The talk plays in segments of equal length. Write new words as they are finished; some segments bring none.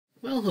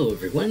Well, hello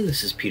everyone,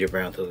 this is Peter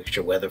Brown with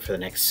extra weather for the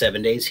next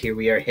 7 days. Here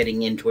we are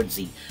heading in towards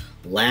the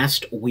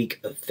last week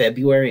of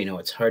February. You know,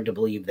 it's hard to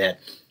believe that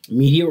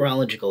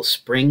meteorological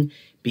spring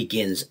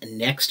begins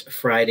next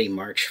Friday,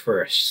 March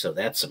 1st. So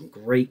that's some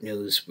great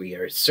news. We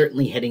are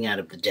certainly heading out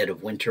of the dead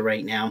of winter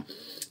right now.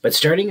 But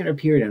starting our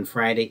period on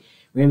Friday,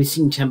 we're going to be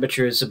seeing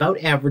temperatures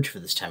about average for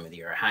this time of the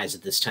year. Our highs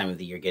at this time of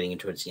the year getting in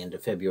towards the end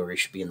of February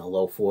should be in the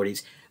low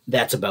 40s.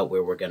 That's about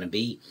where we're going to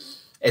be.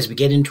 As we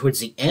get in towards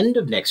the end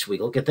of next week,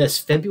 look at this,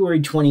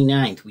 February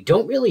 29th. We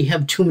don't really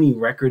have too many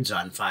records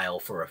on file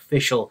for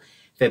official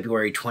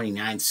February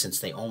 29th since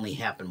they only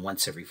happen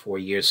once every 4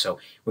 years. So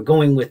we're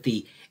going with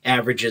the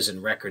averages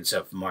and records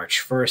of March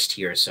 1st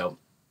here. So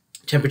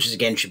temperatures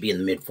again should be in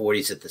the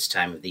mid-40s at this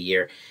time of the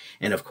year.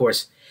 And of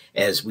course,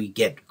 as we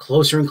get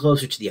closer and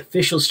closer to the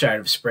official start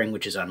of spring,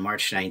 which is on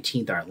March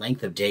 19th, our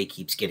length of day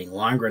keeps getting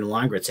longer and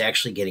longer. It's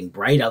actually getting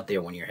bright out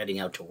there when you're heading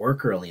out to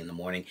work early in the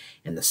morning,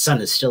 and the sun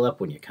is still up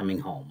when you're coming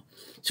home.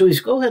 So as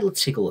we go ahead,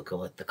 let's take a look at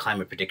what the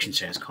Climate Prediction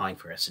Center is calling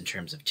for us in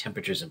terms of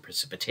temperatures and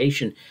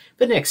precipitation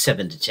for the next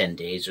 7 to 10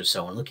 days or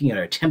so. And looking at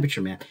our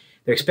temperature map,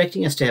 they're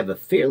expecting us to have a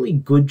fairly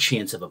good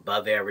chance of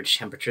above average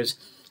temperatures.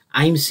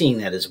 I'm seeing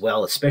that as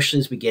well, especially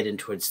as we get in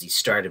towards the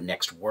start of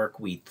next work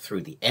week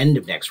through the end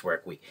of next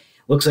work week.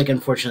 Looks like,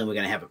 unfortunately, we're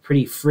going to have a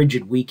pretty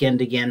frigid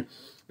weekend again,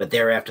 but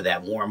thereafter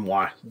that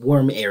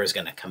warm air is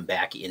going to come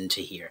back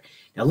into here.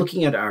 Now,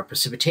 looking at our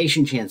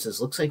precipitation chances,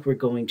 looks like we're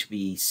going to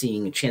be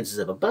seeing chances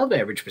of above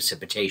average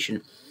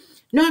precipitation.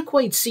 Not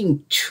quite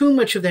seeing too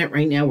much of that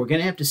right now. We're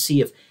going to have to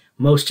see if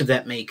most of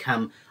that may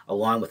come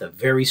along with a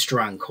very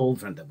strong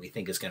cold front that we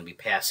think is going to be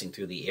passing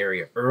through the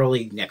area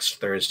early next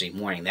Thursday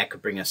morning. That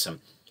could bring us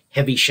some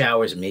heavy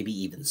showers and maybe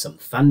even some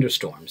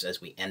thunderstorms as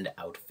we end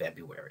out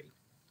February.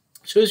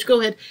 So let's go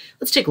ahead,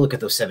 let's take a look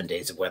at those 7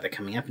 days of weather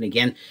coming up. And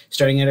again,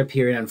 starting out our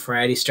period on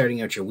Friday, starting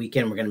out your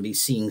weekend, we're going to be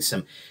seeing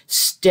some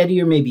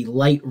steadier, maybe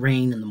light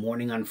rain in the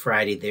morning on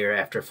Friday,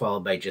 thereafter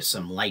followed by just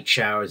some light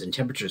showers and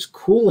temperatures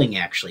cooling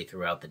actually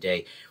throughout the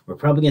day. We're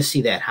probably going to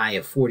see that high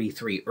of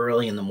 43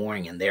 early in the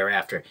morning and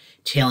thereafter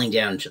tailing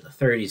down into the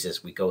 30s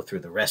as we go through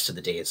the rest of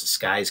the day as the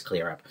skies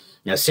clear up.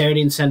 Now,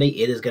 Saturday and Sunday,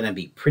 it is going to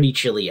be pretty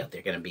chilly out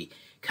there. Going to be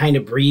kind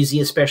of breezy,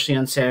 especially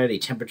on Saturday.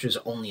 Temperatures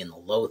only in the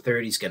low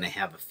 30s, going to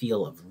have a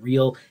feel of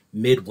real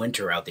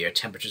midwinter out there.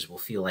 Temperatures will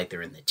feel like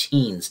they're in the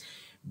teens.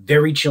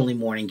 Very chilly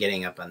morning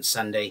getting up on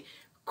Sunday.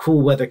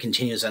 Cool weather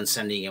continues on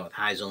Sunday, again, with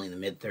highs only in the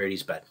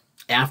mid-30s. But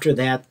after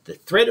that, the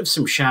threat of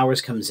some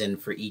showers comes in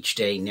for each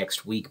day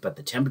next week, but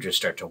the temperatures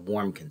start to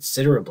warm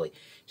considerably.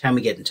 Time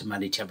we get into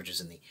Monday, temperatures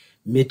in the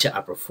mid to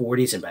upper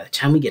 40s, and by the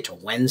time we get to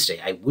Wednesday,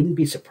 I wouldn't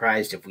be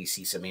surprised if we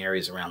see some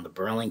areas around the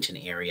Burlington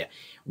area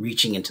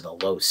reaching into the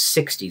low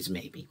 60s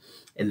maybe.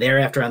 And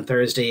thereafter on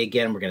Thursday,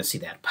 again, we're going to see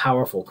that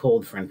powerful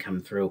cold front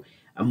come through.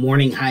 A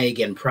morning high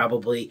again,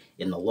 probably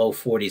in the low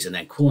 40s, and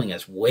then cooling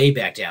us way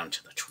back down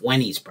to the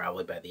 20s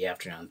probably by the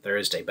afternoon on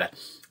Thursday. But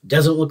it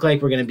doesn't look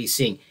like we're going to be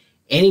seeing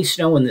any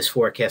snow in this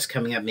forecast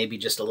coming up, maybe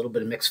just a little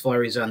bit of mixed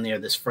flurries on there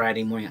this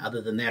Friday morning.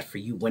 Other than that, for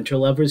you winter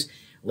lovers,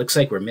 looks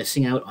like we're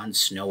missing out on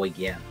snow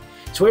again.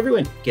 So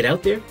everyone, get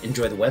out there,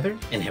 enjoy the weather,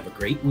 and have a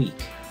great week.